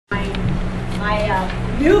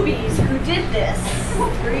newbies who did this,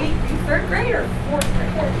 third grade or fourth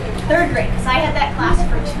grade? Third grade, because I had that class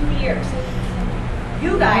for 2 years.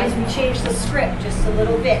 You guys, we changed the script just a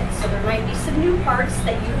little bit, so there might be some new parts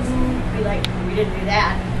that you be like, we didn't do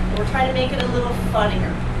that. We're trying to make it a little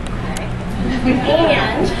funnier, okay?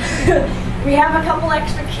 And we have a couple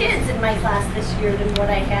extra kids in my class this year than what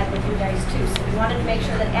I had with you guys too, so we wanted to make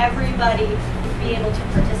sure that everybody would be able to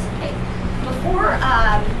participate. Before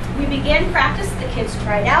we began practice, the kids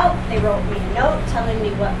tried out. They wrote me a note telling me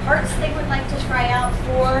what parts they would like to try out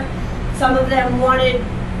for. Some of them wanted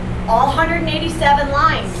all 187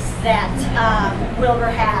 lines that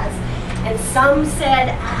Wilbur has. And some said,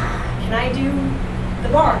 can I do the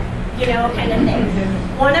barn? You know, kind of thing.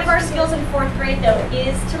 One of our skills in fourth grade, though,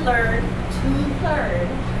 is to learn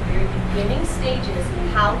very beginning stages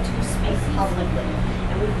how to speak publicly.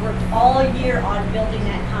 And we've worked all year on building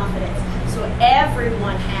that confidence. So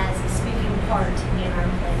everyone has a speaking part in our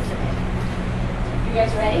play today. You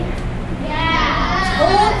guys ready? Yeah.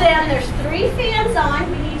 Told them there's 3 fans on.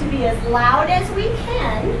 We need to be as loud as we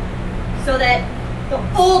can so that the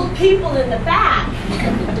old people in the back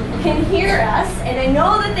can hear us. And I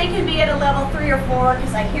know that they can be at a level 3 or 4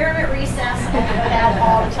 because I hear them at recess. I do that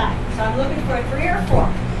all the time. So I'm looking for a 3 or 4.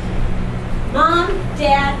 Mom,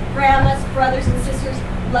 Dad, grandmas, brothers, and sisters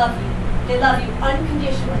love you. They love you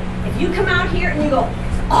unconditionally. If you come out here and you go,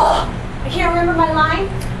 oh, I can't remember my line,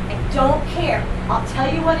 I don't care. I'll tell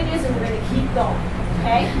you what it is and we're going to keep going,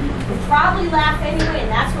 okay? We'll probably laugh anyway,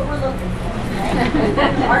 and that's what we're looking for,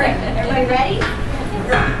 okay? All right, everybody ready?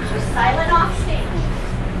 Just silent off stage.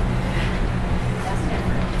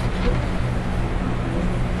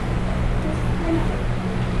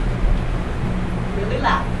 Really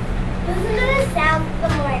loud. Listen to the sound of the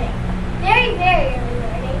morning. Very, very early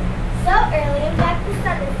morning. So early, in fact, the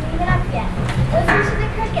sun isn't even up yet. Listen to the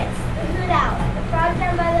crickets, the hoot owl, the frog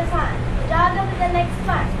down by the pond, the dog up at the next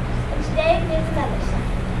farm. And today there's another sound.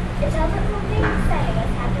 It tells us something exciting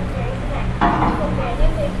has happened during the night. So brand new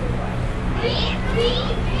things were born.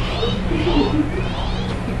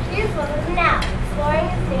 Here's one of them now, exploring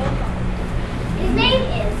his new home. His name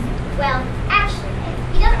is, well, actually,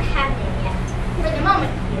 he doesn't have a name yet. For the moment,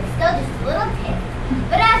 he is still just a little pig.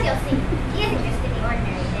 But as you'll see, he isn't just any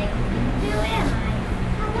ordinary pig. Who am I?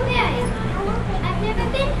 Where am I? I've never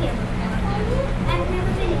been here before. I've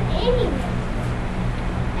never been anywhere.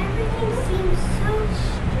 Everything seems so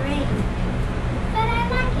strange. But I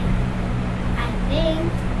like it. I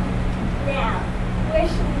think. Now, where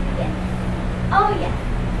should we begin? Oh yeah,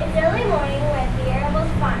 it's early morning when the air was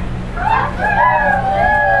fine.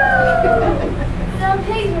 Some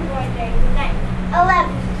pigs were born during the night. 11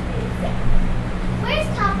 to be exact. Where's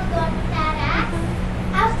Papa going with that axe?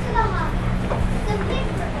 Out to the hog house. Some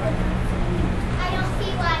pigs were born. I don't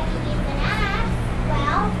see why he needs an axe.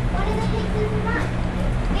 Well, one of the pigs is mine.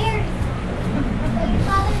 Very small. So your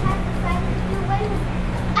father has decided to do away with it.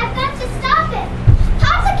 I've got to stop him.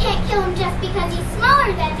 Papa can't kill him just because he's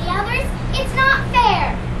smaller than the others. It's not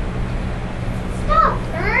fair. Stop,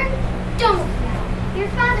 Fern. Don't now. Your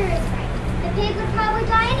father is right. The pig would probably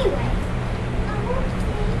die anyway.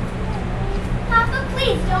 Papa,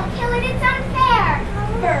 please don't kill it. It's unfair.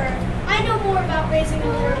 Fern, I know more about raising a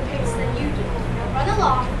litter of pigs than you do. Now run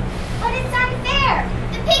along. But it's unfair.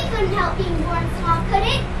 The pig couldn't help being born small, could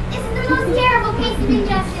it? This is the most terrible case of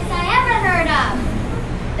injustice I ever heard of.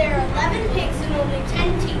 There are 11 pigs and only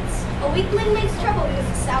 10 teats. A weakling makes trouble because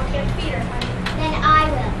the sow can't feed her, honey. Then I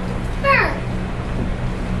will. Fern.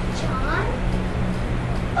 John?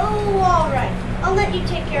 Oh, all right. I'll let you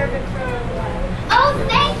take care of it for a little while. Oh,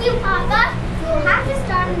 thank you, Papa. We'll have to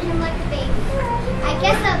start on him like a baby. I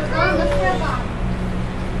guess I will go and look for a bottle.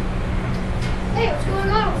 Hey, what's going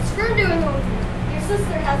on? What's Fern doing over here? Your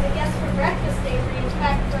sister has a guest for breakfast Avery. In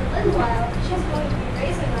fact, for a little while, she's going to be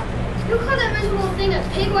raising up there. You call that miserable thing a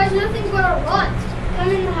pig? Why is nothing but a runt? Come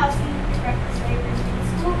in the house and eat your breakfast Avery. The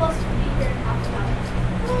school bus will be here in half an hour.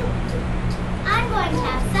 I'm going to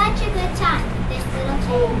have such a good time with this little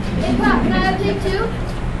pig. Hey, Pop, can I have a pig too?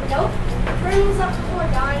 Nope. Fern was up before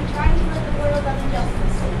dawn trying to rid the world of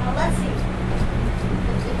injustice. Now let's see.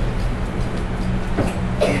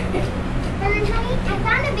 Fern, honey, I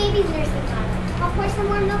found a baby's nursing bottle. I'll pour some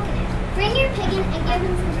more milk in it. Bring your pig in and give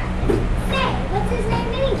him some breakfast. Say, what's his name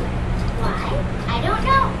anyway? Why? I don't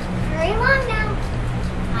know. Hurry along now.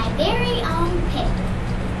 My very own pig.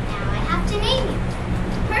 Now I have to name you.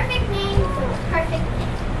 Perfect name for a perfect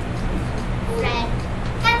pig. Fred.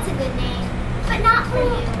 That's a good name, but not for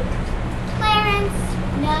you. Clarence.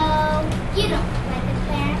 No, you don't look like a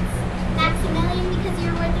Clarence. Maximilian because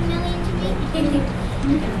you're worth $1 million to me.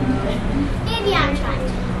 Maybe I'm trying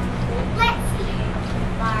to. Let's see.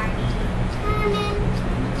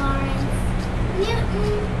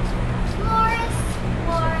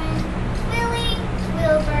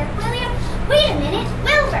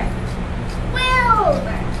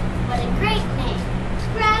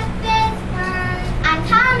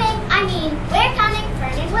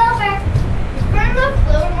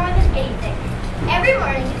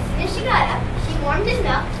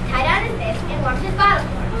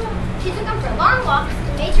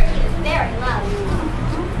 very loved.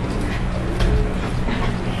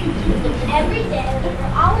 Every day, we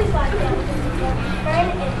were always watching them burn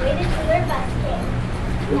and waited till their bus came.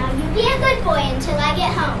 Now you be a good boy until I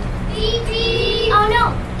get home. Beep, beep. Oh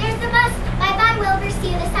no, there's the bus. Bye-bye, Wilbur.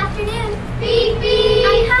 See you this afternoon. Beep, beep.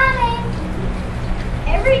 I'm coming.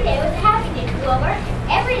 Every day was a happy day for Wilbur.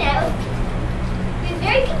 Every night he was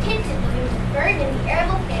very contented when he was burned in the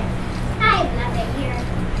arable pan. I love it here.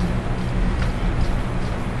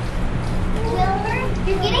 Wilbur,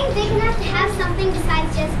 you're getting big enough to have something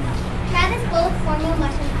besides just milk. Try this bowl of cornmeal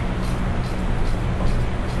mush and honey.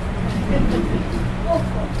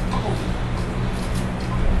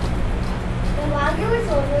 When Wilbur was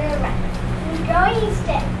older and ripe, he was growing each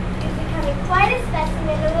day. He was becoming quite a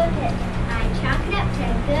specimen of a pig. I chalk it up to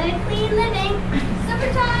a good, clean living.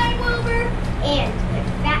 Summertime, Wilbur! And the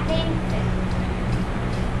fat man food.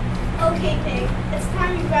 Okay, Pig, it's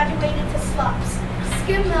time you graduated to slops.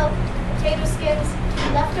 Skim milk, potato skins,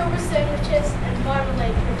 leftover sandwiches, and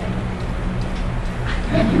marmalade pudding.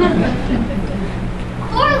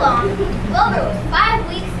 Before long, Wilbur was 5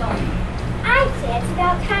 weeks old. I'd say it's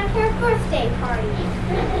about time for a birthday party.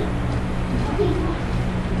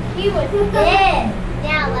 He was big.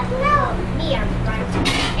 Now let's go. Me, I'm front.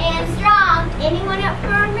 And strong. Anyone up for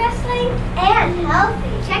arm wrestling? And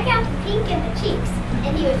healthy. Check out the pink in the cheeks.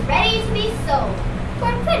 And he was ready to be sold. For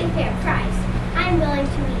a pretty fair price. I'm willing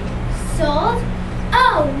to meet. Sold?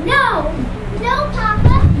 Oh, no! No,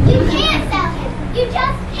 Papa. You can't sell him. You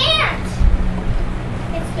just can't.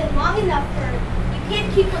 It's been long enough for you can't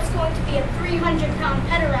keep what's going to be a 300-pound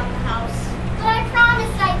pet around the house. But I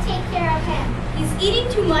promised I'd take care of him. He's eating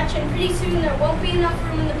too much, and pretty soon there won't be enough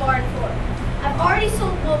room in the barn for him. I've already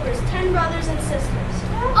sold Wilbur's 10 brothers and sisters.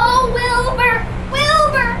 Oh, Wilbur!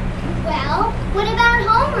 Wilbur! Well, what about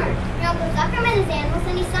Homer? Your Uncle Zuckerman is animals,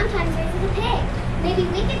 and he sometimes raises a pig. Maybe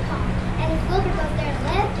we could call. And if Wilbur goes there to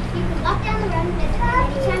live, you can walk down the road and visit him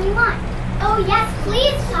anytime you want. Oh, yes,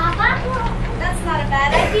 please, Papa. That's not a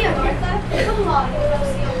bad idea, Martha. Come along, we'll go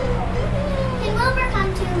see Uncle Homer. Can Wilbur come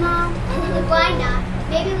too, Mom? Why not?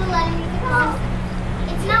 Maybe we'll let him read the poems.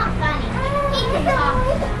 It's not funny. He can talk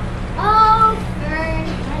about. Oh, Fern,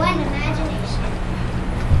 what an imagination.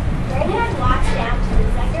 Fern had walked down to the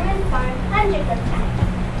Zuckerman farm hundreds of times,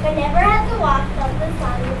 but never had the walk felt this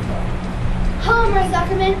long before. Homer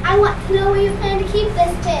Zuckerman, I want to know where you plan to keep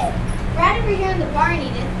this pig. Right over here in the barn,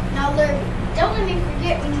 Edith. Now, Lurby, don't let me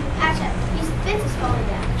forget when you patch that piece of fence is falling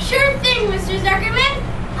down. Sure thing, Mr. Zuckerman.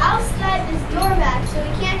 I'll slide this door back so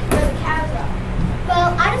we can't throw the cows off. Well,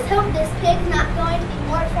 I just hope this pig's not going to be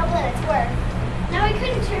more trouble than it's worth. Now, I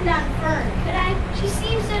couldn't turn down Fern, could I? She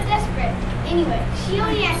seems so desperate. Anyway, she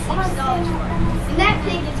only has $6 for it. And that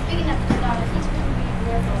pig is big enough to start. He's going to be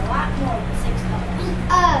worth a lot more than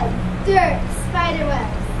 $6. Dirt, spider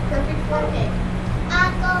webs. Perfect for a pig.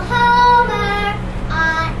 Uncle Homer,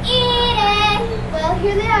 Aunt Edith. Well,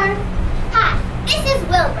 here they are. Hi, this is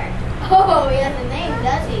Wilbur. Oh, he has a name,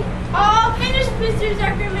 does he? All finished, Mr.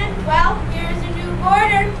 Zuckerman. Well, here's a new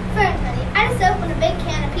boarder. Fern, honey, I just opened a big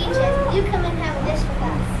can of peaches. You come and have a dish with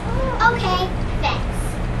us. Okay, thanks.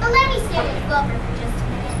 But let me stay with Wilbur for just a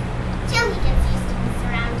minute, till he gets used to his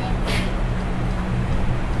surroundings.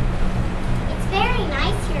 It's very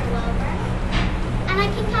nice here, Wilbur. And I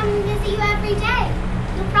can come and visit you every day.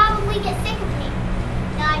 You'll probably get sick of me.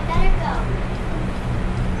 Now I'd better go.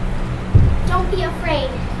 Don't be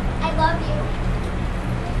afraid. I love you.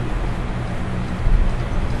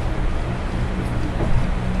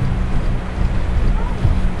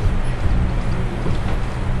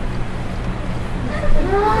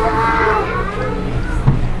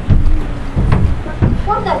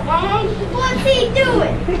 What the heck? What's he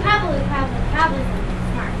doing? Probably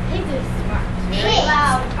smart. Pigs are smart. Pigs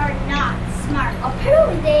are not smart.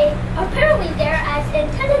 Apparently they're as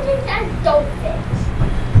intelligent as dolphins.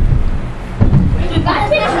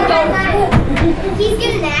 He's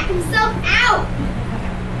gonna knock himself out.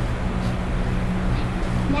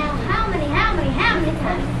 Now how many times are you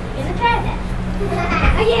gonna try that?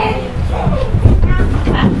 Again.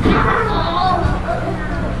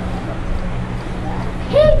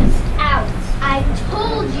 Pigs out. I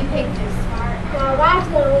told you pigs are smart. Well, that's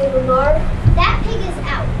gonna leave a mark. That pig is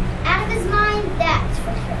out. Out of his mind, that's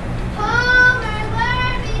for sure. Homer,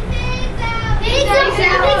 Lurby, pigs out. Pigs out.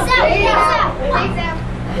 Pigs out.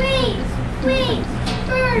 Please,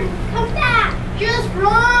 Fern, come back. Just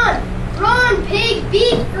run! Run, pig, be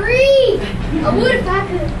free! I would if I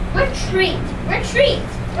could. Retreat.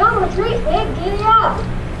 Don't retreat, pig, get it up!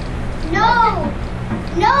 No,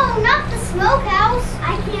 not the smokehouse.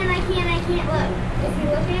 I can't look. Is he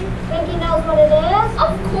looking? Think he knows what it is?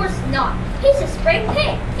 Of course not. He's a spring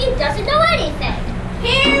pig. He doesn't know anything.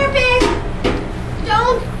 Here, Pig.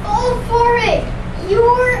 Don't fall for it.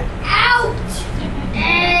 You're out.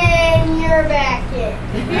 And you're back in.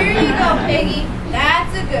 Here you go, Piggy.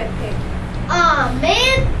 That's a good pig. Aw,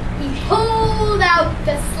 man. He pulled out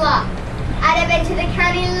the slop. I'd have been to the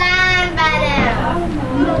county line by now.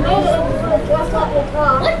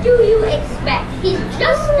 What do you expect? He's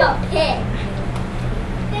just a pig.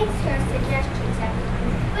 Thanks for our suggestions,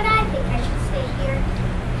 everyone. But I think I should stay here.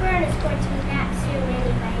 Fern is going to be back soon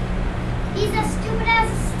anyway. He's as stupid as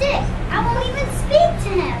a stick. I won't even speak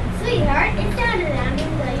to him. Sweetheart, it sounded on me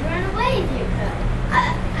that you run away if you could.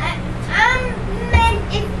 I meant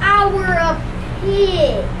if I were a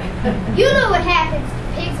pig. You know what happens to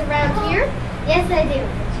pigs around here? Yes, I do.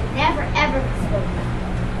 But you never ever spoke about.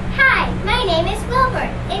 Hi, my name is Wilbur.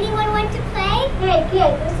 Anyone want to play? Hey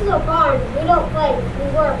kid, this is a barn. We don't play, we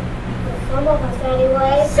work. For some of us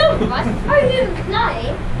anyway. Some of us, are you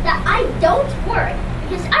implying that I don't work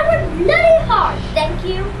because I work really hard, thank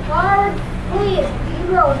you? Hard, please, you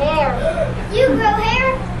grow hair. You grow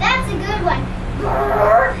hair? That's a good one.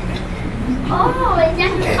 Oh, is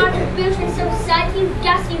that your contribution to society, you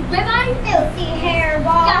gassy ribeye? Filthy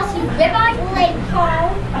hairball. Gassy ribeye? Late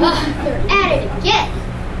call. They're at it again.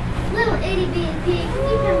 Little itty bitty pig, can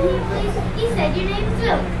you come here, please? You said your name is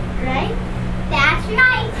Wilbur, right? That's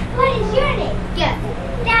right. What is your name? Good.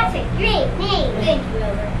 That's a great name. Thank you,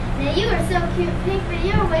 Wilbur. Now you are so cute, pig, but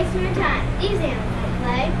you're wasting your time. These animals don't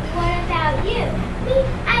play. What about you? Me,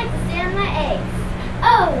 I have to sit on my eggs.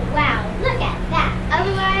 Oh wow, look at that.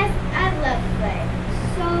 Otherwise, I'd love to play.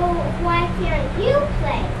 So why can't you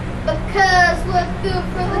play? Because what's good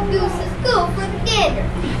for the goose is good for the gander.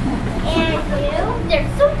 And you? There's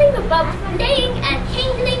something about playing and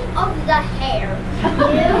tingling of the hair.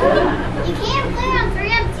 You can't play on 3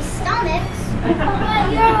 empty stomachs. But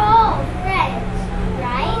you're all friends,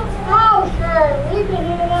 right? Oh, sure, we've been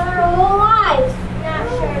here together our whole lives. Not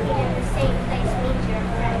sure being in the same place means you're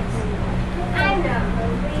friends. I'm not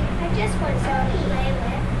hungry. I just want someone to play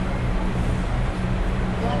with.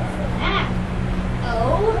 What's that?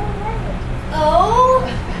 Oh,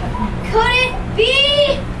 could it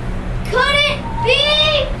be? Could it be?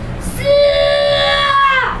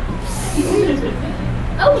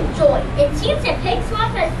 Oh joy, it seems that Pig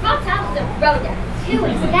Swamp has brought out the rodent. Who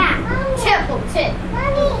is that? Templeton.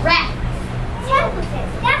 Rat. Templeton.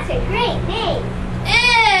 That's a great name.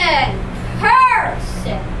 In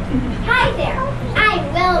person. Hi there.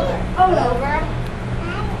 I'm Wilbur. Wilbur.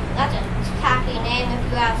 That's a tacky name if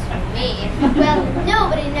you ask me. Well,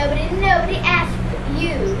 nobody asked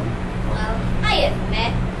you. Well, I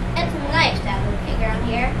admit, it's nice to have a pig around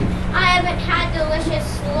here. I haven't had delicious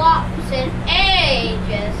slops in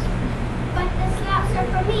ages. But the slops are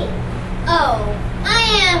for me. Oh, I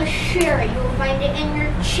am sure you will find it in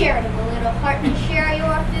your charitable little heart to share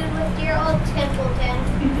your food with dear old Templeton.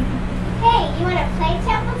 Hey, you want to play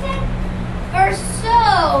Templeton? For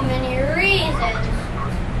so many reasons.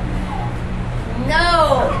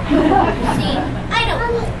 No. See, I don't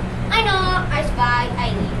know. I know, I spy,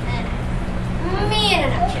 I eat, and me in a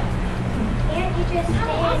nutshell. Can't you just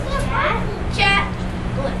stay and chat? Chat,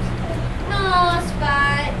 glimpse. No,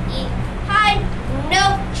 spy, eat, hide, no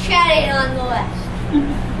chatting on the list.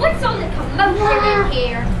 What's all the commotion in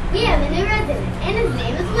here? We have a new resident, and his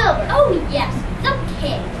name is Wilbur. Oh yes, the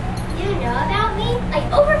pig. You know about me? I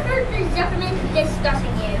overheard the gentleman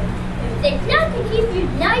discussing you. They plan to keep you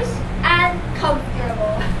nice and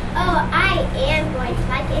comfortable. Oh, I am going to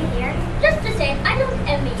like it here. Just the same, I don't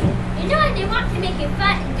envy you. You know they want to make you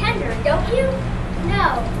fat and tender, don't you?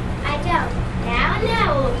 No, I don't. Now,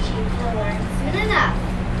 old chief will learn soon enough.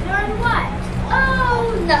 Learn what?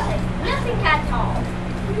 Oh, nothing. Nothing at all.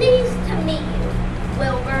 Pleased to meet you,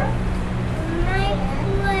 Wilbur. My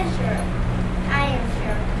pleasure. I am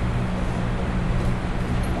sure.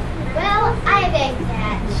 Well, I beg to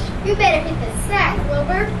hatch. You better hit the sack,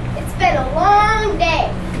 Wilbur. It's been a long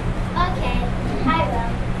day. Okay, I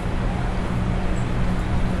will.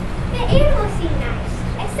 The animals seem nice,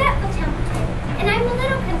 except for Templeton, and I'm a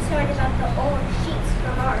little concerned about the old sheets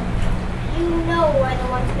from Ark. You know are the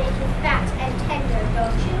ones making fat and tender,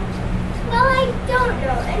 don't you? Well, I don't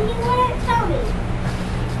know, and he wouldn't tell me.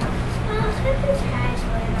 Oh, I can try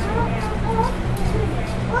going on now.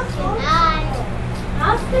 Good night.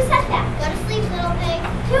 Who said that? Go to sleep, little pig.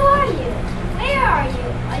 Who are you? Where are you?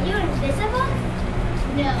 Are you invisible?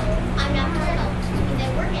 No, I'm nocturnal. Because I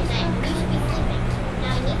work at night and you should be sleeping.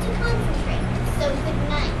 Now I need to concentrate. So good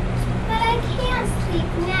night. But I can't sleep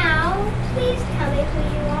now. Please tell me who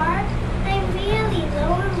you are. I'm really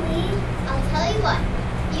lonely. I'll tell you what.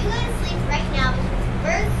 You go to sleep right now because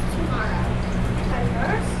birds tomorrow.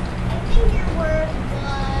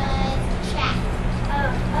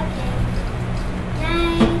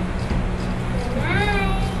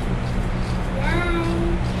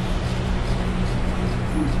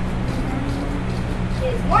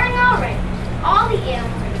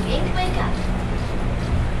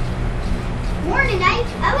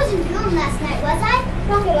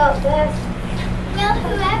 Suck it up, Bess. Will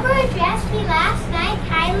whoever addressed me last night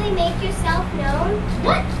kindly make yourself known?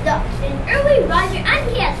 What the? An early riser and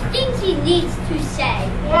he has things he needs to say.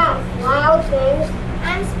 Yeah, loud things.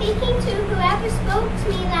 I'm speaking to whoever spoke to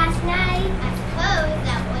me last night. I suppose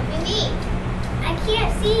that would be me. I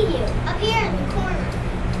can't see you. Up here in the corner.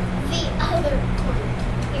 The other corner.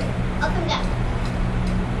 Here, I'll come down.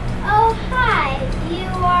 Oh, hi. You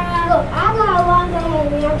are Look, I got a long day in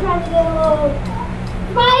me. I'm trying to get a little...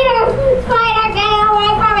 Spider! Spider, get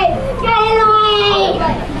away from me! Get in the way!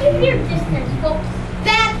 Your distance, folks.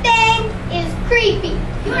 That thing is creepy.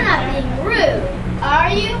 You're not being rude,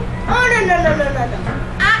 are you? Oh, no.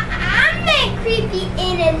 I meant creepy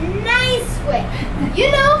in a nice way. You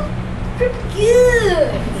know?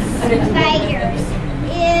 Good. Spiders.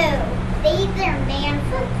 Ew. They're man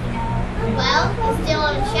food, you know. Well, you still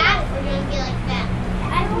want to chat? We're going to be like that.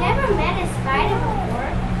 I've never met a spider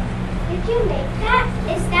before. Did you make that?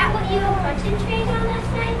 Is that what you were concentrating on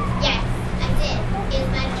last night? Yes, I did. It's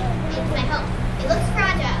my home. It looks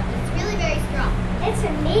fragile, but it's really very strong. It's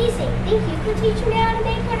amazing. Think you could teach me how to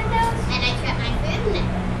make one of those? And I trapped my food in it.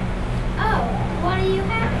 Oh, what are you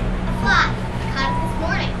having? A fly. I caught it this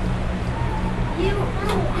morning. You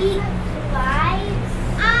eat flies?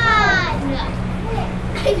 Ah, no.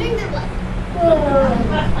 I drink their blood.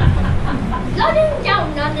 Cutting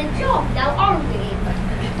down on the job now, aren't we?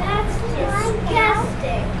 That's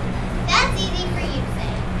disgusting. That's easy for you to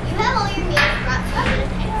say. You have all your meals brought to you in a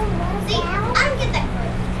pan. See, I don't get that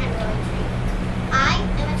kind of really treatment. I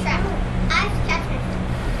am a trapper. I have to catch my food.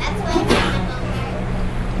 That's why I found my home here.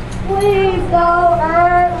 Please don't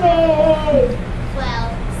hurt me! Well,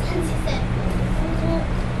 since you said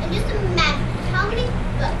and just imagine how many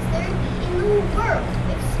bugs there would be in the world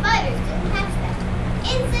if spiders didn't catch them.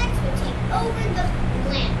 Insects would take over the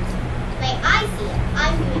planet. The way I see it,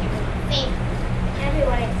 I'm doing everyone a favor.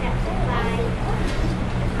 Everyone except the fly.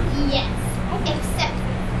 Yes, except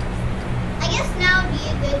for the flies. I guess now would be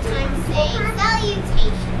a good time to say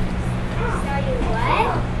salutations. What?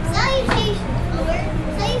 Salutations, Lord.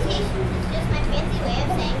 Salutations is just my fancy way of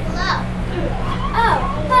saying hello. Oh,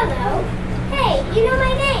 hello. Hey, you know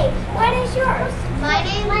my name. What is yours? My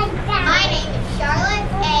name is Charlotte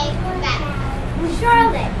A. Beck.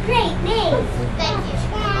 Charlotte, great name. Thank you.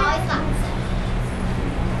 I always thought so.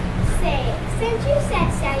 Say, since you said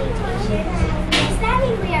salutations, does that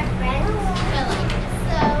mean we are friends? Well, I guess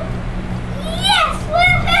so. Yes!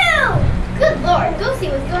 Woohoo! Good Lord, go see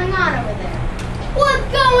what's going on over there. What's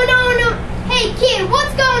going on? Hey kid,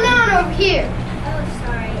 what's going on over here? Oh,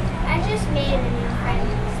 sorry. I just made a new friend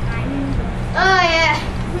this time. Oh yeah,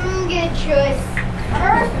 good choice.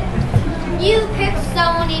 Perfect. You picked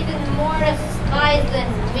someone even more despised than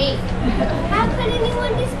me. How could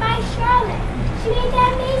anyone despise Charlotte? She made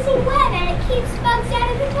that amazing web and it keeps bugs out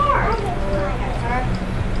of the dark.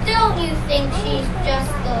 Don't you think she's just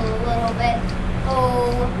a little bit... Oh,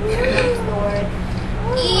 Lord.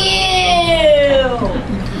 Ew!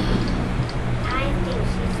 I think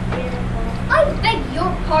she's beautiful. I beg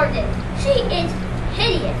your pardon. She is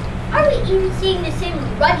hideous. Are we even seeing the same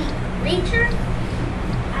ruddy creature?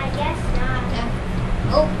 I guess not.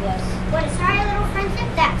 Hopeless. What a sorry little friendship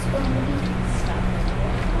that's going to be.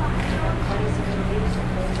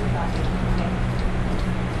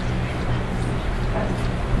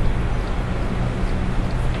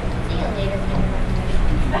 See you later.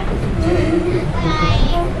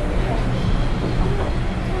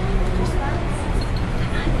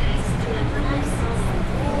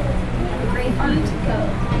 Great art to go.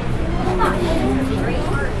 Great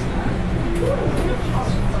art.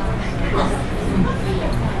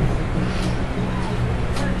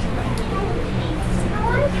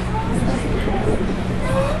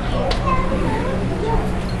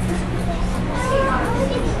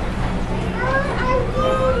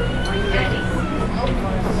 Are you ready?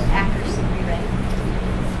 Actors, are you ready?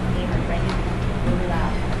 Are you ready? Really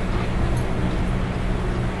loud.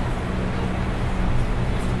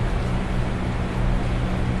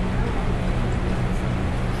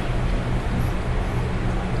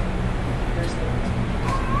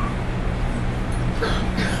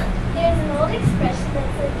 There's an old expression that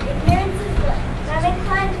says ignorance is bliss. And I'm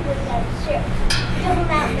inclined to believe that's true. Because on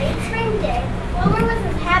that late spring day, Wilbur was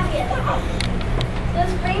as happy as a puppy.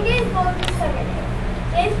 Those spring days followed the summer days.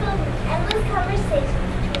 Days filled with endless conversations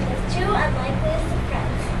between those two unlikeliest of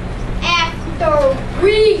friends. After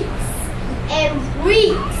weeks and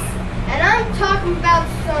weeks, and I'm talking about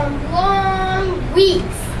some long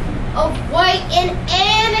weeks of waiting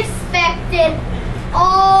and expecting,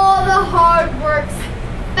 all the hard work's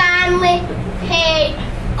finally paid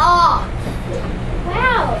off.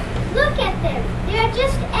 Wow, Look at them. They're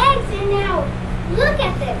just eggs and now look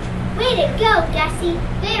at them. Way to go, Gussie.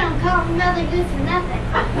 They don't call from Mother Goose for nothing.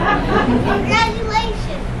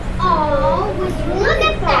 Congratulations. Oh, would you look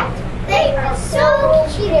at that? They are so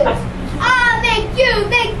cute. Ah, thank you,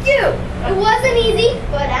 thank you. It wasn't easy,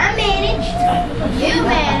 but I managed. You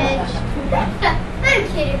managed. I'm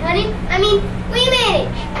kidding, honey. I mean, we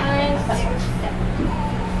managed.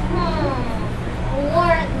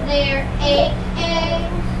 Weren't there 8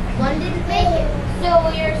 eggs? One didn't make it. So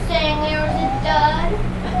you're saying there was a dud?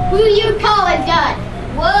 Who you call a dud?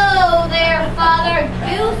 Whoa there, Father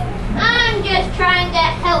Goose. I'm just trying to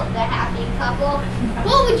help the happy couple.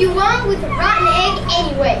 What would you want with a rotten egg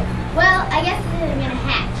anyway? Well, I guess it isn't gonna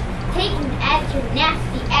hatch. Take and add your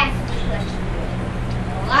nasty ass question.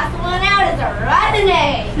 The last one out is a rotten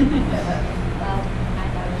egg. Well, I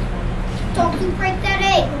thought it was funny. Don't you break that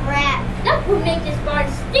egg, rat. That would make this barn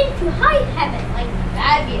stink to high heaven. Like,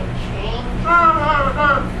 that'd be a change.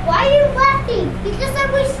 Why are you laughing? You just said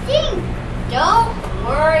we stink. Don't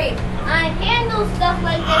worry. I handle stuff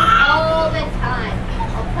like this all the time.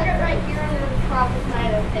 I'll put it right here under the top of my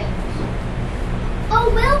other things. Oh,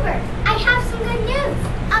 Wilbur, I have some good news.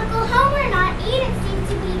 Uncle Homer and Aunt Edith seem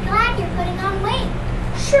to be glad you're putting on weight.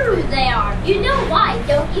 Sure they are. You know why,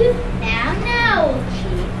 don't you? Now,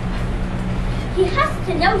 Chief. He has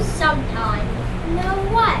to know sometime. Know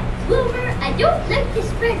what? Wilbur, I don't like to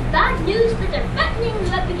spread bad news, but they're fattening you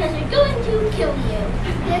up because they're going to kill you.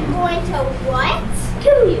 They're going to what?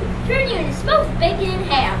 Kill you. Turn you into smoked bacon and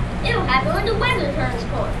ham. It'll happen when the weather turns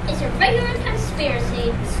cold. It's a regular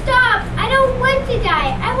conspiracy. Stop! I don't want to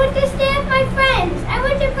die. I want to stay with my friends. I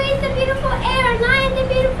want to breathe the beautiful air and lie in the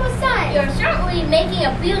beautiful sun. You're certainly making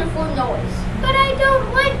a beautiful noise. But I don't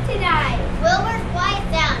want to die. Wilbur, quiet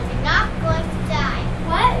down. You're not going to die.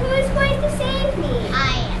 What? Who is going to save me?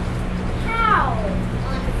 I am. How?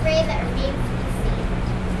 Well, I'm afraid that remains to be seen.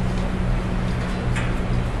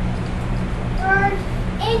 Bird,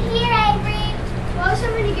 in here, Avery. Tell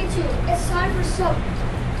somebody to get you. It's time for some.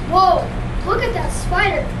 Whoa! Look at that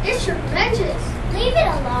spider. It's tremendous. Leave it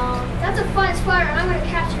alone. That's a fun spider, and I'm gonna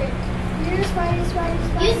capture it. Here, spider, spider,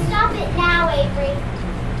 spider. You stop it now, Avery.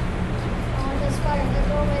 Oh, that spider. Let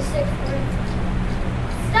go of my stick, Bird.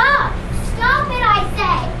 Stop! Stop it, I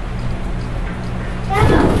say!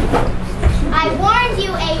 I warned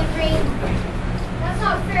you, Avery. That's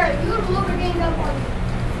not fair. You and Wilbur ganged up on me.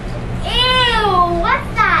 Ew! What's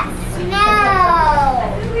that I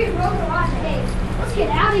smell? think we broke a rotten egg. Let's get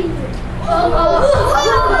out of here.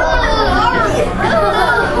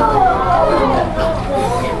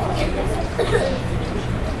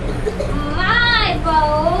 My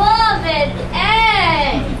beloved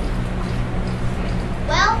egg!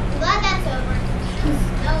 Well, glad that's over. The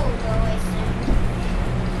snow will go away soon.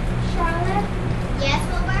 Charlotte? Yes,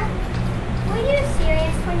 Wilbur? Were you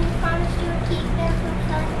serious when you promised you would keep them from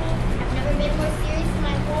killing me? I've never been more serious in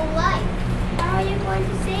my whole life. How are you going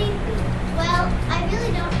to save me? Well, I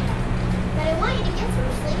really don't know. But I want you to get some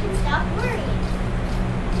sleep and stop worrying.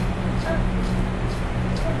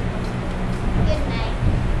 Good night.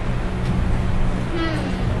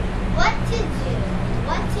 What to do?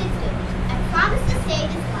 What to do? I promised to save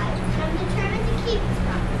his life, and I'm determined to keep his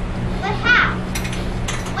promise. But how?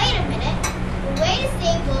 Wait a minute. The way to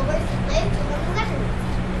save Wilbur is to live to one of the leopards.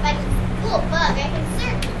 If I can fool a bug, I can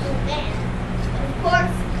certainly fool a man. But of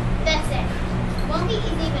course, that's it. It won't be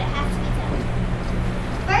easy, but it has to be done.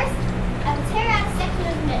 First, I will tear out a section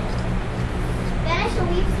of the middle. Then I shall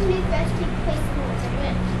weave some new threads to replace the ones I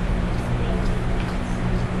ripped.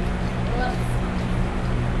 Whoops.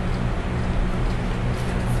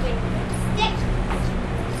 Stick.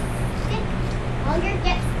 Stick. Longer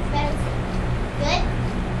gets better too. Good.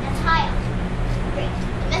 Now tie up. Great.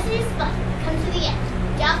 The message is fun. Come to the end.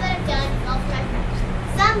 The job that I've done is all for my friends.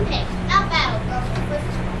 Some pig, not battle, girl. First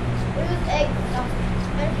of all. Bruised egg.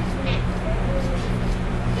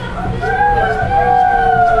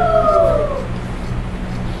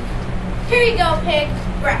 Here you go, pig.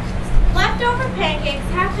 Breakfast. Leftover pancakes,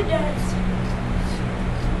 half a dozen.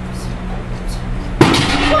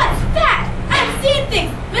 What's that? I'm seeing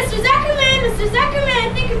things. Mr. Zuckerman, I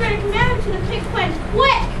think you better come out to the pig pen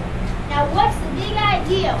quick. Now, what's the big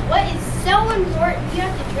idea? What is so important you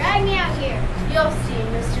have to drag me out here? You'll see,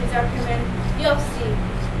 Mr. Zuckerman. You'll see.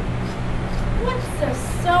 What's a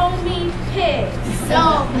so-me pig?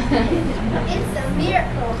 So, it's a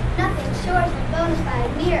miracle. Nothing short of a bona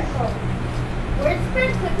fide miracle. Word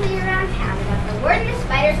spread quickly around town about the wordless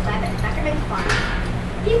spider's web at Zuckerman's farm.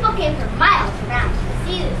 People came for miles around to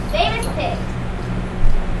see this famous pig.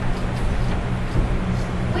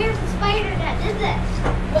 Where's the spider that did this?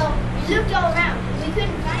 Well, we looked all around and we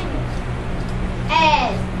couldn't find it.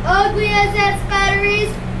 As ugly as that spider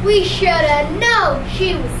is, we should have known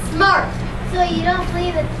she was smart. So you don't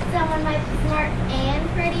believe that someone might be smart and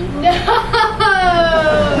pretty? No!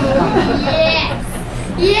 Yes!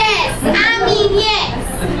 Yes! I mean yes!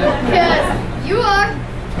 Because you are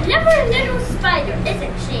never a little spider,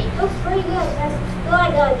 isn't she? Looks pretty good. That's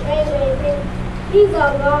like a train anything. He's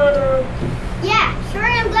a goner. Yeah, sure.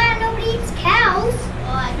 I'm glad nobody eats cows.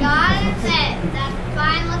 Well, I gotta admit, that's a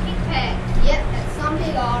fine looking pig. Yep, that's some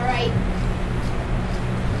pig, alright.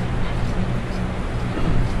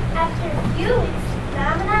 After a few weeks,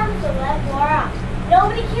 phenomenon the lead wore off.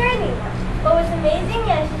 Nobody cared anymore. What was amazing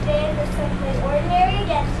yesterday was simply ordinary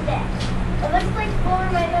again today. It looks like Fuller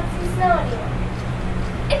might not see snow anymore.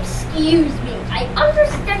 Excuse me, I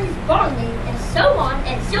understand his bonding and so on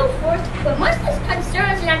and so forth, but must this concern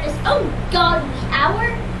us at this ungodly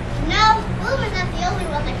hour? No, Blue was not the only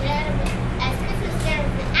one that could end up as Christmas dinner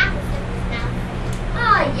with an apple stuck in his mouth.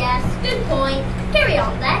 Ah, yes, good point. Carry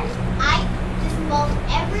on then. I just involved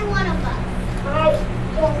every one of us. I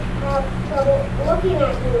just have trouble looking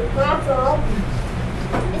at you, that's all.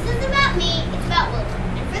 This isn't about me, it's about Wilbur.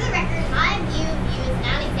 And for the record, my view of you is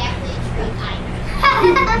not exactly a treat either.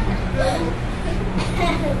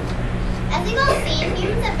 As you've all seen,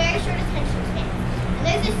 humans have very short attention spans. And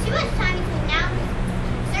there's just too much time between now and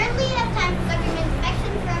Christmas. Certainly enough time for Zuckerman's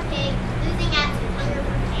affection for a pig losing out to his hunger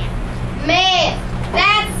for ham. Man,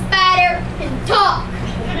 that spider can talk.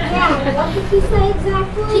 Yeah, what did she say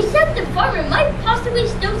exactly? She said the farmer might possibly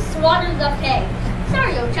still slaughter the pig.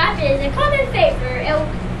 Sorry, old chap, it is a common favor.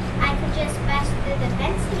 I could just bash through the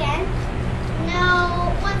fence again. No,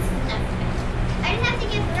 once is enough. I just have to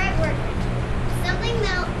get the right word. Something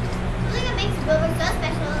that makes Wilbur so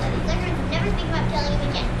special that the Zuckermans would never think about telling him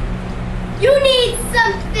again. You need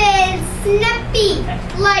something snappy,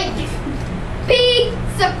 like Big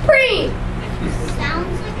Supreme.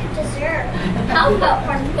 Sounds like a dessert. How about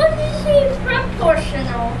harmoniously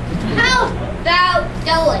proportional? How about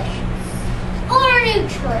delicious? Or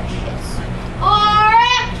nutritious? Or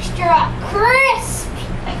extra crisp?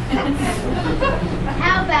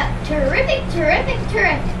 How about terrific, terrific,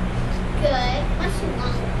 terrific? Good. Much too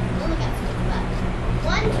long. Only got to think about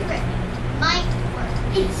one terrific might work.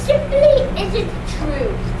 It simply isn't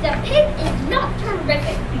true. The pig is not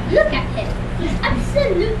terrific. Look at him. He's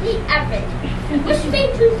absolutely average. Which may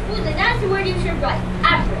truthful that that's the word you should write.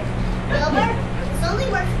 Average. Wilbur, this only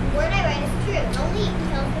works if the word I write is true. Only you can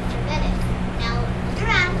tell us Mr. Bennett. Now, look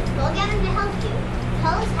around. We'll get him to help you.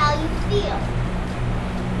 Tell us how you feel.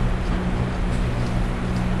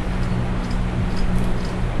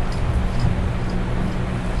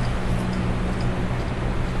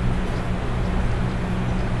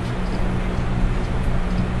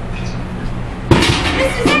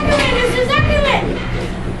 Mr. Zuckerman! Mr. Zuckerman!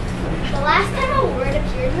 The last time a word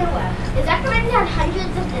appeared in the web, the Zuckermans had hundreds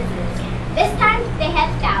of visitors. This time, they had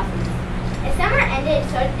thousands. As summer ended,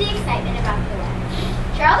 so did the excitement about the web.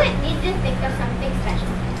 Charlotte needed to think of something special.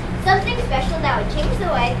 Something special that would change the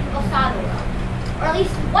way people saw the world. Or at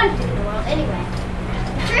least one thing in the world, anyway.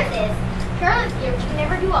 The truth is, Charlotte feared she could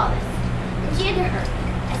never do all this. And she had to hurry,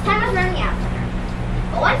 as time was running out for her.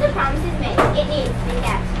 But once a promise is made, it needs to be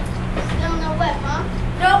kept. Still no web, huh?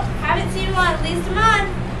 Nope, haven't seen one, at least a month.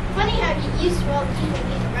 Funny how you get used to all the people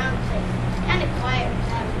being around the place. Kind of quiet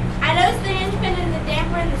without it. I noticed the hinge pin in the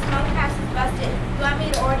damper and the smoke house is busted. You want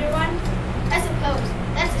me to order one? I suppose.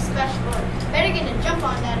 That's a special order. Better get a jump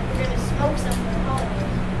on that if we're going to smoke some for the holidays.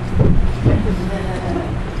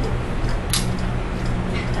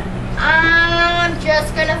 I'm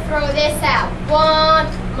just gonna throw this out one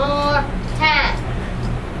more time.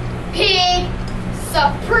 Pig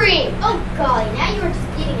Supreme. Oh golly, now you were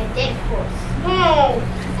just eating a dead horse. Hey,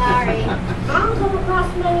 Sorry. I don't come across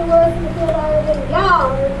many words in the field other than y'all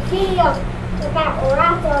or Kia with that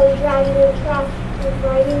rattle you dragging in the trash with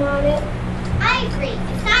writing on it. I agree.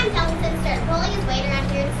 It's time Ellington started rolling his weight around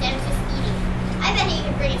here instead of just eating. I bet he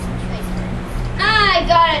could bring us some choice words. I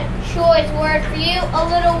got a choice word for you. A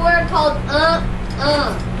little word called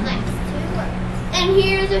Nice. 2 words. And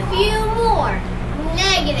here's a few more.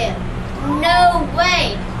 Negative. No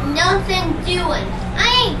way. Nothing doing. I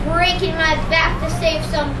ain't breaking my back to save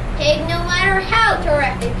some pig, no matter how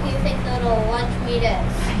terrific you think the little lunch meat is.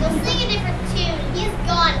 We'll sing a different tune. He's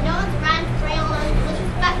gone. No one's around to bring along delicious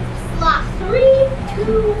buckets of slop. 3,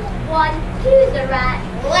 2, 1, to the right.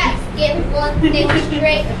 Let's get one thing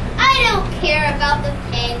straight. I don't care about the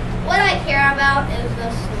pig. What I care about is the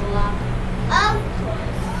slop. Of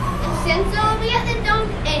course. And since I'll be at the dump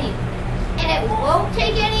anyway, and it won't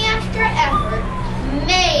take any extra effort,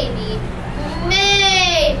 maybe,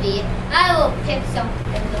 I will pick something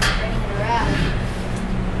to bring it around.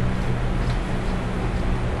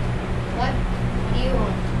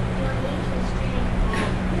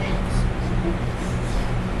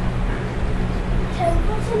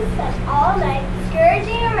 spent all night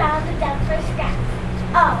scourging around the dump for scraps.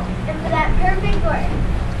 Oh, and for that perfect word.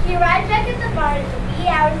 He arrived back at the barn at the wee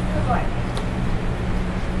hours of the morning.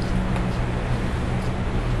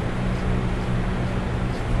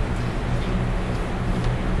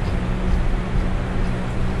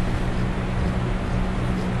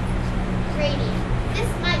 Radiant. This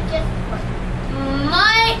might just work.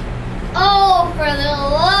 Might? Oh, for the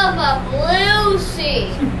love of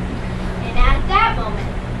Lucy! And at that moment,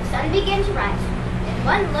 the sun began to rise, and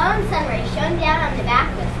one lone sun ray shone down on the back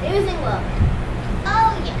of Susan Wilbur.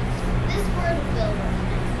 Oh yes, this word will work.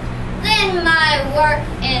 Then my work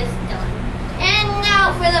is done. And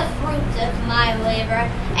now for the fruits of my labor,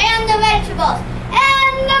 and the vegetables,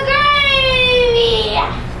 and the gravy!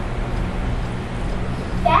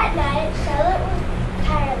 That night, Charlotte worked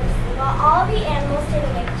tirelessly while all the animals stayed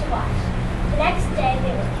awake to watch. The next day,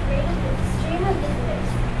 they were greeted with a stream of visitors.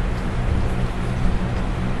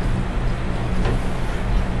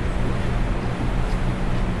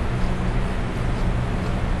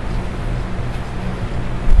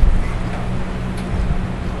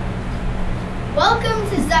 Welcome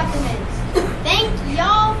to Zuckerman's. Thank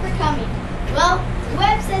y'all for coming. Well, the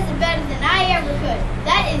web says it better than I ever could.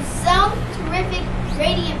 That is some terrific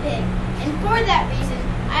Radiant Pig. And for that reason,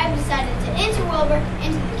 I have decided to enter Wilbur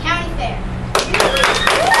into the county fair.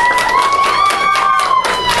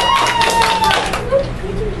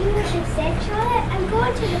 Did you hear what she said, Charlotte? I'm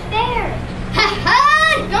going to the fair. Ha ha!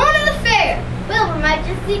 Going to the fair! Wilbur might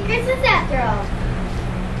just see Christmas after all.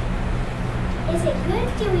 Is it good?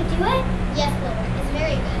 Can we do it? Yes, Wilbur, it's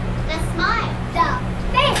very good. Now smile. The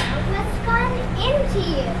fair? What's gone into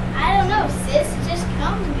you? I don't know, sis. Just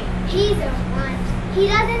come to me. He's a runt. He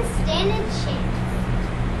doesn't stand a chance.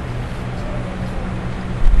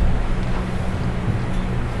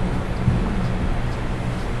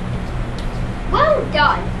 Well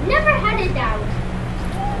done. Never had it down.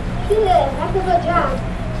 He did a heck of a job.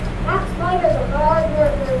 That spider's a hard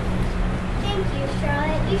worker. Thank you,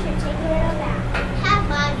 Charlotte. You should take a little back. Have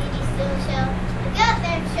my beauty still show. Go out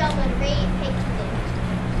there and show what a Radiant Pig can do.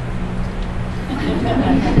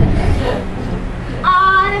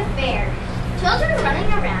 Ah, the fair. Children running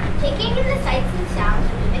around, taking in the sights and sounds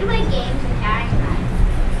of the midway games and carrying rides.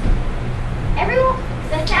 Everyone,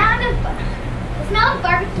 the smell of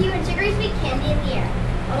barbecue and sugary sweet candy in the air,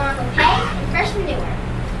 along with hay and fresh manure.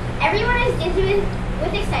 Everyone is dizzy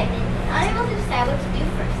with excitement and unable to decide what to do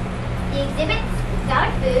first. The exhibits,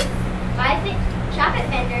 exotic foods, shop at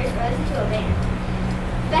vendors rose into a band.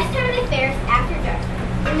 The best time of the fair is after dark,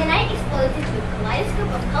 when the night explodes into a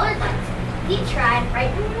kaleidoscope of colored lights. Each ride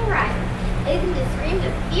brightening the horizon, leading to screams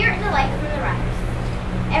of fear and delight from the riders.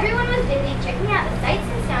 Everyone was busy checking out the sights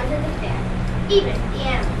and sounds of the fair, even the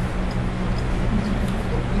animals.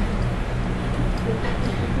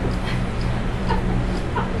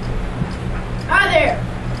 Hi there.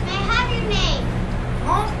 May I have your name?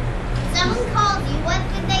 Huh? Someone called you. What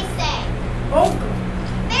did they say? Uncle.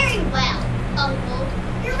 Very well, Uncle.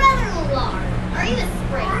 You're rather large. Are you a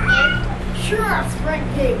spring pig? Sure, a spring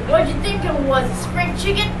pig. What'd you think it was? A spring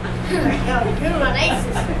chicken? Oh, good one,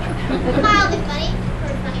 aces. Mildly funny.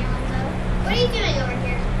 Heard funnier ones though. What are you doing over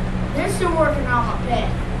here? They're still working on my pet.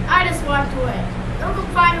 I just walked away. They'll go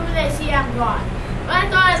find who they see I'm gone. But I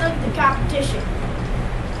thought I'd look at the competition.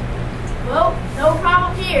 Well, no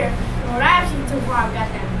problem here. From what I've seen so far, I've got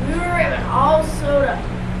that blue ribbon all sewed up.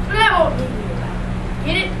 But that won't leave me about.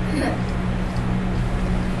 Get it?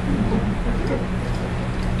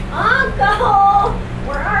 Uncle!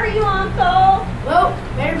 Where are you, Uncle? Well,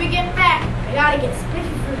 better be getting back. I gotta get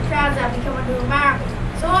spiffy for the crowds I'll be coming to America.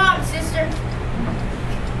 So long, sister.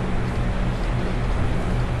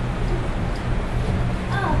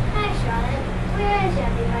 Oh, hi, Charlotte. Where is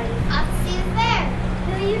everybody? Off to see the fair.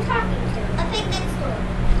 Who are you talking to? A picnic store.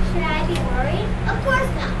 Should I be worried? Of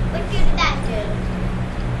course not. What good did that do?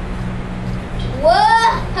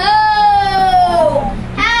 Whoa!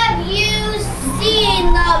 Have you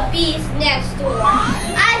seen the beast next door?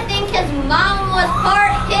 I think his mom was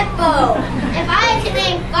part hippo. If I had to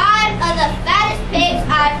name 5 of the fattest pigs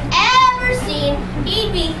I've ever seen,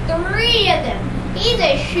 he'd be 3 of them. He's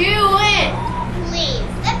a shoe-in. Please,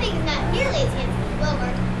 that pig is not nearly as handsome as Wilbur,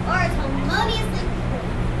 or as harmoniously cool,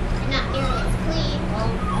 and not nearly as clean. Well,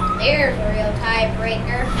 there's a real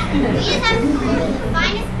tiebreaker. We just have to prove the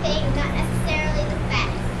finest pig, not necessarily the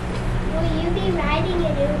fattest. Will you be riding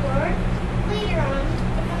a new horse? Later on,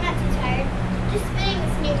 if I'm not too tired, just spinning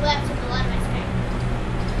this new web took a lot of my strength.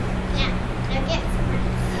 Now get some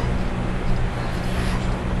rest.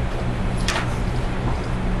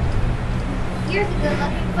 Here's a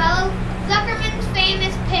good-looking fellow, Zuckerman's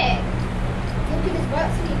famous pig. Look at his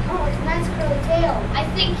butt, so he nice curly tail. I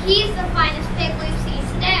think he's the finest pig we've seen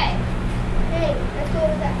today. Hey, let's go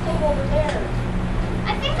to that pig over there.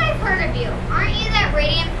 I think I've heard of you. Aren't you that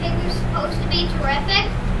radiant pig who's supposed to be terrific?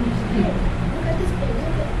 Hey, look at this pig.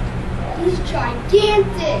 Look at it. He's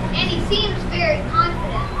gigantic. And he seems very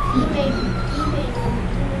confident. He may be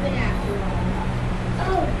moving after all.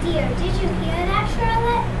 Oh dear, did you hear that,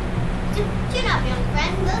 Charlotte? Tune up, young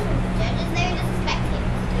friend. Those are the judges. They're just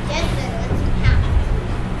spectators. The judges are the ones who count.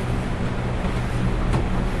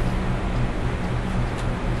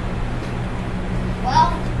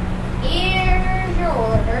 Well, here's your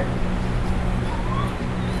order.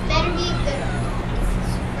 Better be a good one. This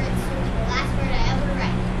is for instance the last word I ever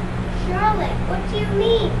write. Charlotte, what do you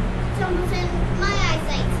mean? Templeton, my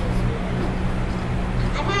eyesight seems to be good.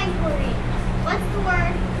 I'm having poor reading. What's the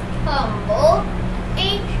word? Humble.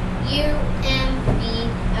 H-U-M-B-L-E.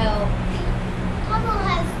 Humble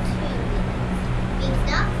has two meanings. Means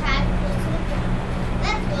not proud, close to the ground.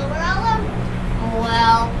 That's Wilbur all over.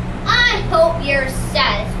 Well, I hope you're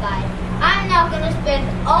satisfied. I'm not going to spend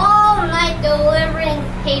all night delivering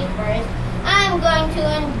papers. I'm going to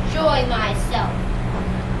enjoy myself.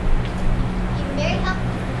 You're very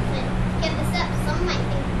helpful. But give this up. Some might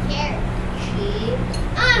think you care. Chief,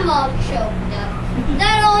 I'm all choked up.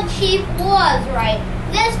 That old chief was right.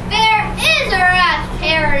 This fair is a rat's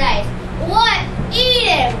paradise. What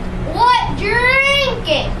eating? What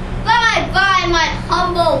drinking? Bye-bye, my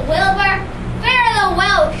humble Wilbur. Fare the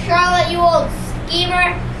well, Charlotte, you old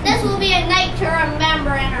schemer. This will be a night to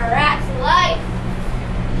remember in a rat's life.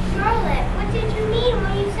 Charlotte, what did you mean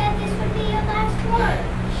when you said this would be your last word?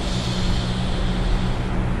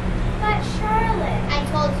 But Charlotte, I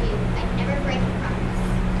told you I'd never break a promise.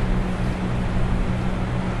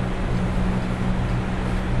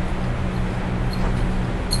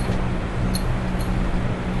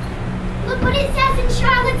 look what it says in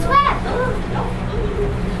Charlotte's Web.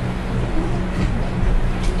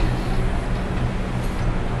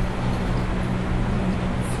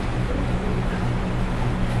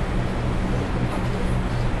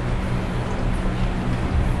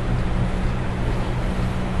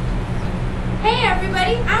 Hey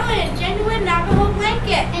everybody, I won a genuine Navajo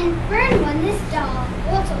blanket. And Fern won this doll.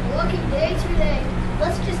 What a lucky day today.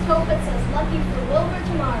 Let's just hope it says lucky for Wilbur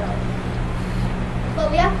tomorrow. But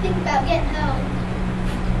we have to think about getting home.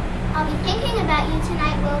 I'll be thinking about you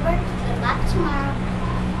tonight, Wilbur. Good luck tomorrow.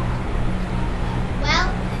 Well,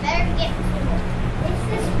 I better be getting to work. Is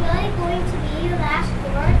this really going to be your last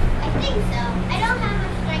word? I think so. I don't have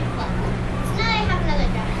much strength left. Tonight I have another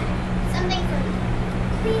job. Something for me.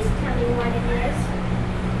 Please tell me what it is.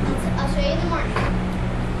 I'll show you in the morning.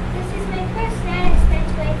 This is my first night I spent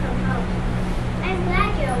away from home. I'm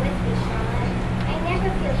glad you're with me, Charlotte. I never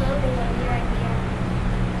feel lonely when you're here.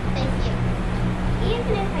 Thank you.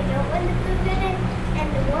 Even if I don't win the blue ribbon and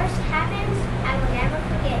the worst happens, I will never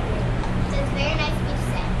forget you. It's very nice of you to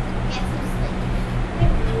say. Get some sleep.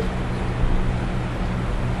 Good night.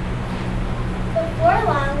 Before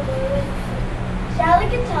long, Lou was asleep. Charlotte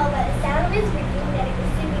could tell by the sound of his reading that he was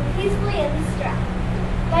sleeping peacefully in the straw.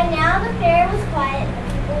 By now, the fair was quiet and the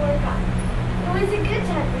people were gone. It was a good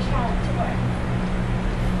time for Charlotte to work.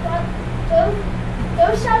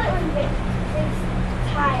 Though Charlotte was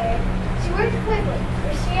tired, she worked quickly,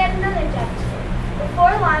 for she had another job to do.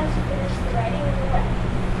 Before long, she finished the writing of the letter.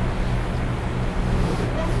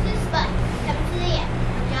 Message is fun. Coming to the end.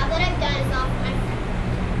 The job that I've done is all for my friend.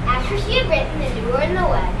 After she had written the lure in the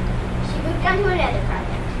web, she moved on to another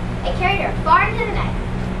project. It carried her far into the night.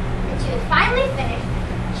 When she was finally finished,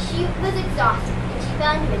 she was exhausted, and she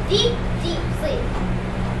fell into a deep, deep sleep.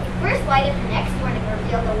 The first light of the next morning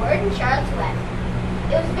revealed the word in Charlotte's Web.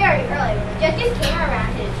 It was very early when the judges came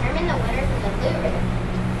around to determine the winners of the blue ribbon.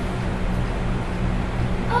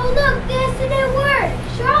 Oh look, there's the new word!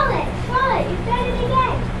 Charlotte! Charlotte, you've done it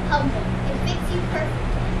again! Humble. It fits you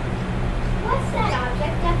perfectly. What's that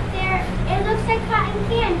object up there? It looks like cotton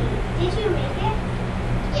candy. Did you make it?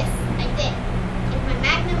 Yes, I did. In my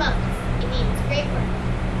magnum opus. It means great work.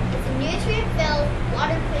 It's a nutrient-filled,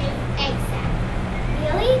 water-clean egg sack.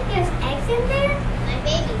 Really? There's eggs in there? My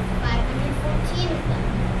babies, 514 of them.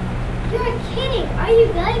 You're kidding. Are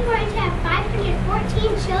you really going to have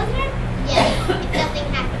 514 children? Yes, if nothing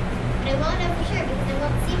happens. But I won't know for sure because I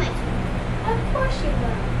won't see my children. Of course you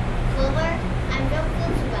will. Wilbur, I don't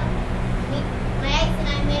feel too well. My eggs and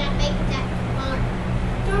I may not make it that far.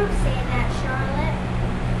 Don't say that, Charlotte.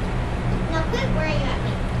 Now quit worrying about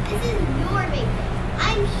me. This is your big day.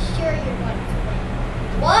 I'm sure you're going to win.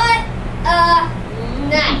 What a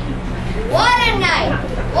night! What a night!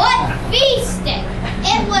 What feasting!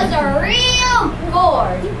 It was a real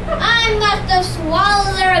gorge. I must have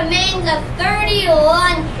swallowed the remains to 30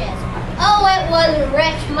 lunches. Oh, it was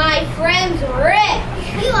rich, my friends, rich.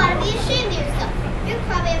 You ought to be ashamed of yourself. You're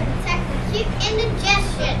probably having a technical acute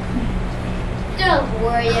indigestion. Don't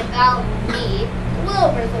worry about me.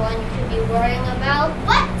 Wilbur's the one you should be worrying about.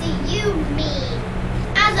 What do you mean?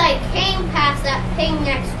 As I came past that pig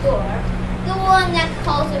next door, the one that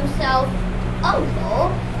calls himself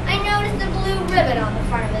Uncle, I noticed a blue ribbon on the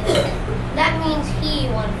front of his head. That means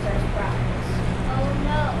he won first prize. Oh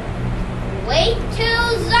no. Wait till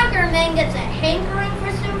Zuckerman gets a hankering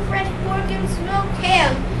for some fresh pork and smoked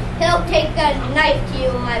ham. He'll take a knife to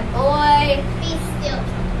you, my boy. Be still.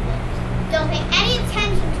 Don't pay any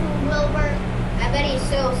attention to him, Wilbur. I bet he's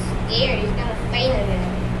so scared he's gonna faint again.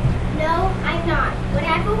 No, I'm not.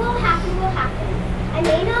 Whatever will happen, will happen. I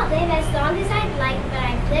may not live as long as I'd like, but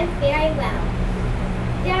I've lived very well.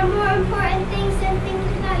 There are more important things than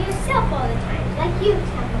thinking about yourself all the time. Like you,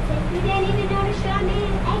 Templeton. You didn't even notice Sean made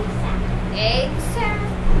an egg sack. Egg sack?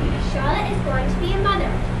 Charlotte is going to be a mother.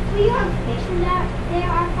 For your information, there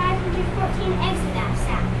are 514 eggs in that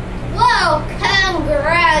sack. Well,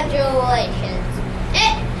 congratulations.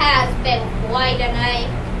 It has been quite a night.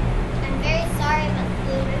 I'm very sorry about the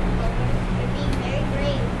blue ribbon, Wilbur. You're being very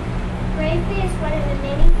brave. Bravery is one of the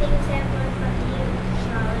many things I've learned from you,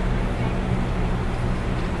 Charlotte, my friend.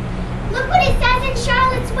 Look what it says in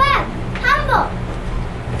Charlotte's Web. Humble.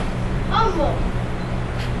 Humble.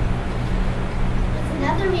 It's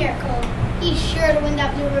another miracle. He's sure to win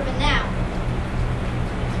that blue ribbon now.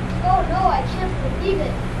 Oh no, I can't believe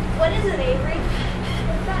it. What is it, Avery?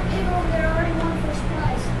 The fat pig over there already won first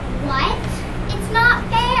prize. What? It's not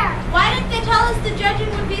fair. Why didn't they tell us the judging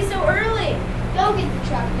would be so early? Don't get the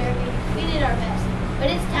truck, Derby. We did our best.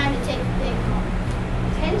 But it's time to take the pig home.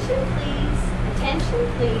 Attention, please. Attention,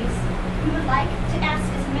 please. We would like to ask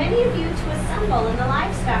as many of you to assemble in the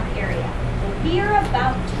livestock area. We are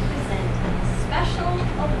about to present a special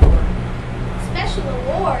award. Special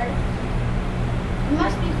award? It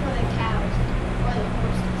must be for the cows or the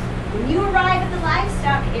horses. When you arrive at the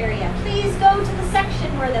livestock area, please go to the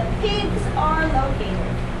section where the pigs are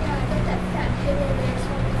located. Yeah, I bet that fat pig over there is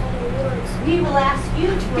holding all the awards. We will ask you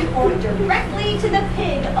to report directly to the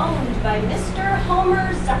pig owned by Mr.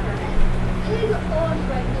 Homer Zuckerman. Pig owned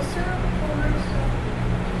by Mr. Homer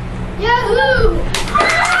Zuckerman. Yahoo!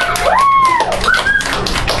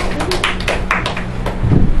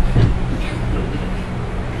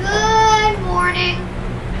 Good morning.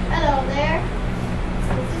 Hello there.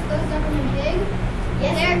 Is this the Zuckerman pig?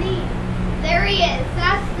 Yes, indeed. There he is.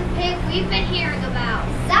 That's the pig we've been hearing about.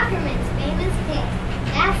 Zuckerman's famous pig.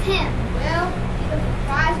 That's him. Well, he's a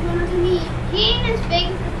surprise winner to me. He ain't as big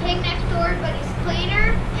as the pig next door, but he's cleaner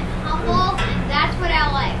and humble, and that's what I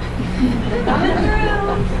like. Coming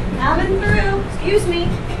through. Coming through. Excuse me.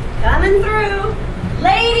 Coming through.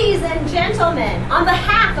 Ladies and gentlemen, on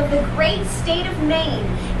behalf of the great state of Maine,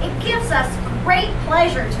 it gives us great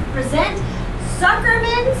pleasure to present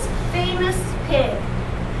Zuckerman's famous pig.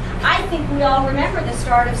 I think we all remember the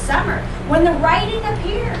start of summer when the writing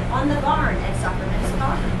appeared on the barn at Zuckerman's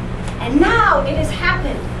farm. And now it has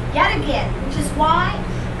happened yet again, which is why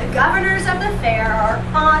the governors of the fair are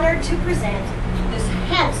honored to present this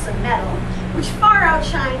handsome medal, which far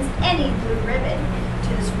outshines any blue ribbon, to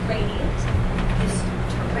this radiant, this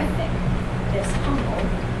terrific, this humble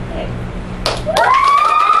pig.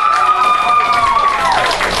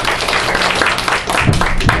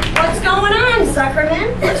 What's going on, Zuckerman?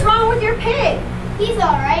 What's wrong with your pig? He's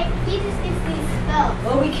alright. He just gets these spells.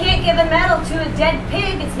 Well, we can't give a medal to a dead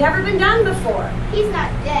pig. It's never been done before. He's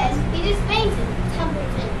not dead. He just fainted.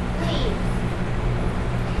 Templeton, please.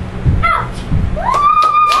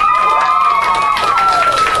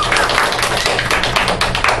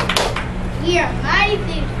 We are mighty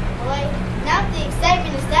thankful, boy. Now that the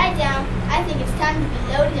excitement has died down, I think it's time to be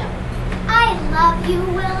loaded up. I love you,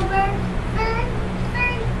 Wilbur. Fern,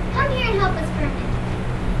 come here and help us burn it.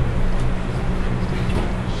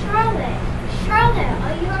 Charlotte,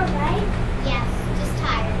 are you alright? Yes, just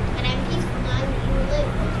tired, but I'm peaceful knowing that you will live,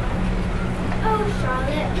 Wilbur. Oh,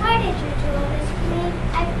 Charlotte, why did you do all this for me?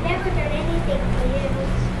 I've never done anything for you.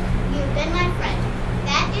 You've been my friend.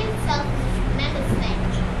 That in itself is a tremendous thing.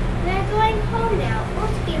 We're going home now.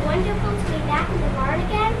 Won't it be wonderful to be back in the barn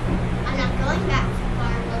again? I'm not going back to the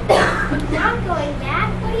farm, Wilbur. Not going back?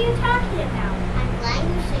 What are you talking about? I'm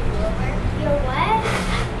languishing, Wilbur. You're what?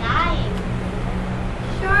 I'm dying.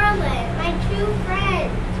 Charlotte, my true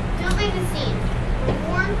friend. Don't make a scene. We're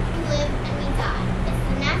born, we live, and we die. It's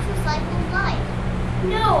the natural cycle of life.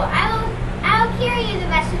 No, I'll carry you the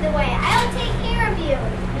rest of the way. I'll take care of you.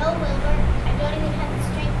 No, Wilbur. I don't even have the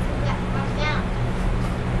strength to walk down.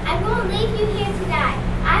 I won't leave you here to die.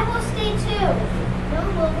 I will stay me too. No,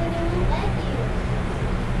 Wolverine won't let you.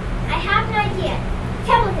 I have an idea.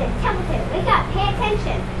 Templeton, wake up, pay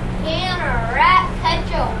attention. Can a rat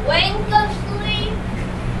catch a wink of sleep?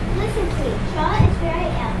 Listen to me. Charlotte is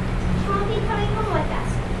very ill. She won't be coming home with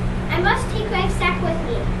us. I must take Greg's sack with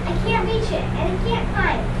me. I can't reach it, and I can't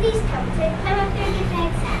climb. Please, Templeton, climb up there and get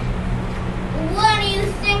Greg's sack. What do you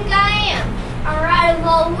think I am? A rat of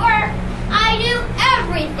all work? I do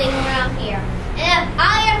everything around here. And have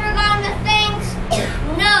I ever gone to things?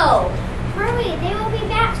 No. Hurry, they will be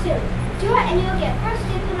back soon. Do it, and you'll get first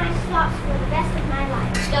dibs in my slops for the rest of my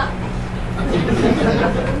life. Stop.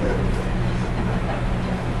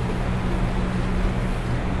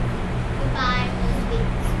 Goodbye, sweet.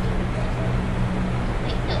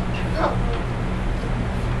 Wait, no. Oh.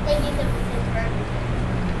 Thank you, Simpleton, for everything.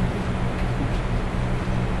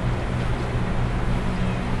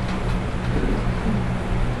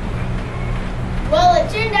 Well, it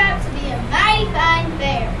turned out to be a mighty fine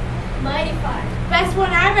fair. Mighty fine. Best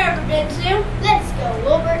one I've ever been to. Let's go,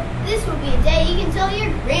 Wilbur. This will be a day you can tell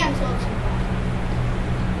your grandchildren about.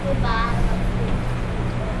 Goodbye.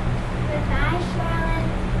 Goodbye,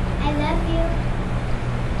 Charlotte. I love you.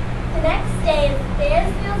 The next day, the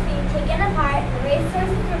fair's wheels being taken apart, the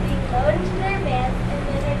racehorses were being loaded into their vans, and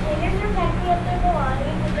the entertainers were packing up their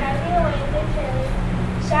belongings and driving away in their trailers.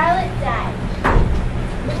 Charlotte died.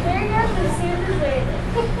 The fairground was soon deserted.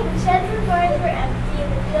 The sheds and barns were empty,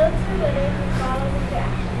 and the fields were littered with bottles and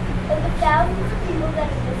trash. Of the thousands of people that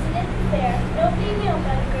had visited the fair, nobody knew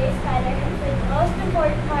about Grace Spider had played the most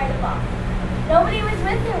important part of all. Nobody was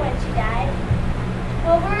with her when she died.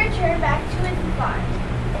 Wilbur returned back to his farm,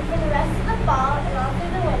 and for the rest of the fall and all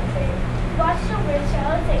through the winter, he watched over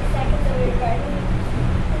Charlotte take seconds over guarding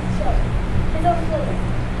his own children.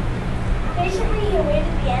 Patiently, he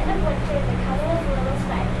awaited the end of winter and the coming of little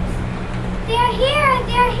spiders. They're here!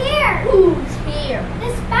 They're here! Who's here? The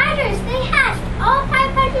spiders! They hatched! All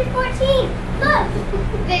 514! Look!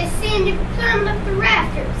 They seem to climb up the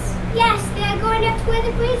rafters. Yes, they are going up to where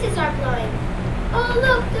the breezes are blowing. Oh,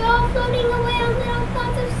 look! They're all floating away on little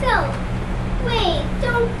clouds of silk. Wait,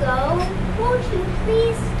 don't go. Won't you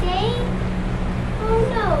please stay? Oh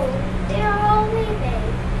no, they're all leaving.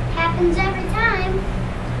 Happens every time.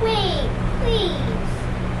 Wait, please.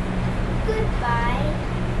 Goodbye.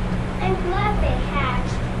 I'm glad they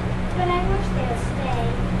hatched, but I wish they would stay.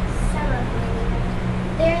 Some of them.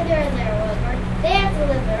 There, Wilbur. They have to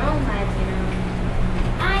live their own lives, you know.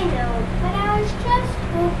 I know, but I was just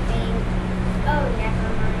hoping. Oh, never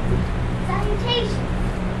mind. Salutations.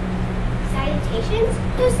 Salutations?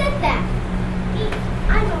 Who said that? Me.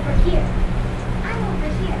 I'm over here. I'm over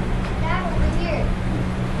here. That over here.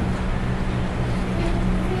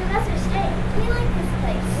 We let her stay. We like this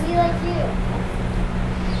place. We like you.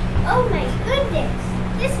 Oh my goodness!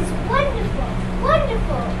 This is wonderful!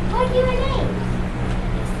 Wonderful! What are your names?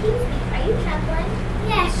 Excuse me, are you traveling?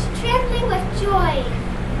 Yes, trampling with joy.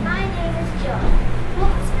 My name is Joy.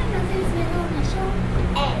 What was my mother's middle initial?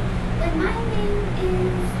 A. Then my name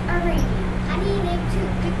is Arabia. I need a name too.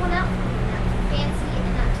 Pick one out for me. Not too fancy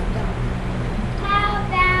and not too dumb. How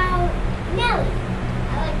about Nellie?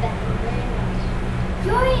 I like that one very much.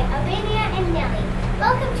 Joy, Albania, and Nellie.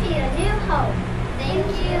 Welcome to your new home. Thank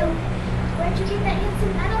you. Where'd you get that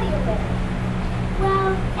handsome medal you're wearing?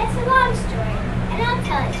 Well, it's a long story, and I'll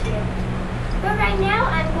tell it to you. But right now,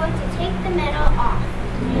 I'm going to take the medal off.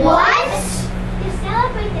 What? To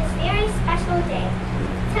celebrate this very special day.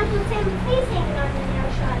 Templeton, please hang it on the nail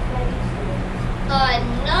shot while you sleep.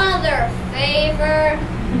 Another favor?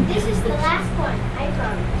 This is the last one, I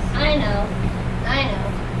promise. I know.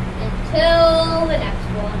 Until the next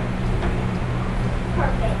one.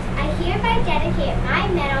 Perfect. I hereby dedicate my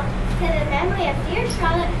medal to the memory of dear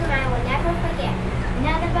Charlotte, whom I will never forget.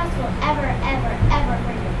 None of us will ever, ever, ever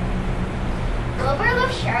forget. Wilbur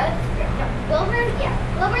loves Charlotte's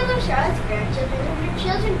grandchildren and her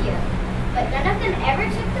children dearly, but none of them ever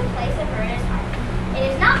took the place of her in his heart.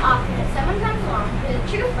 It is not often that someone comes along who is a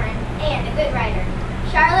true friend and a good writer.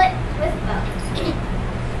 Charlotte with both.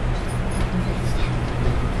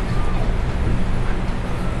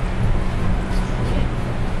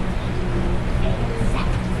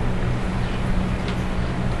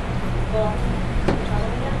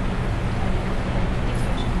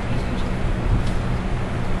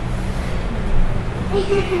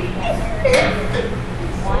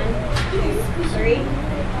 One, two, three.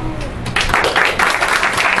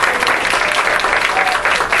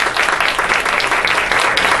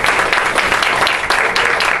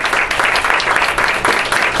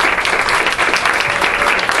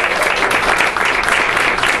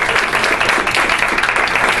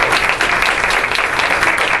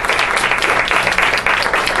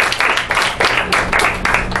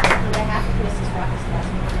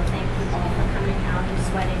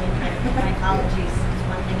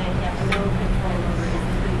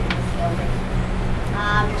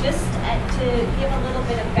 to give a little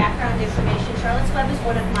bit of background information. Charlotte's Web is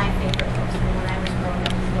one of my favorite books from when I was growing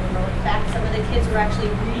up as a little girl. In fact, some of the kids were actually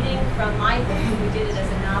reading from my book, and we did it as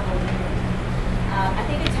a novel. I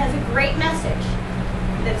think it has a great message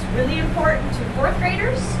that's really important to 4th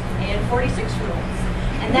graders and 46-year-olds,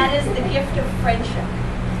 and that is the gift of friendship.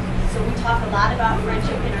 So we talk a lot about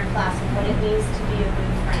friendship in our class and what it means to be a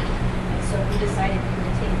good friend. And so we decided we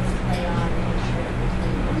would take this play on and share it with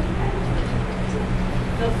you.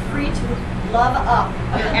 Feel free to love up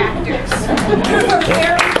your actors. We're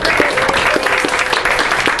very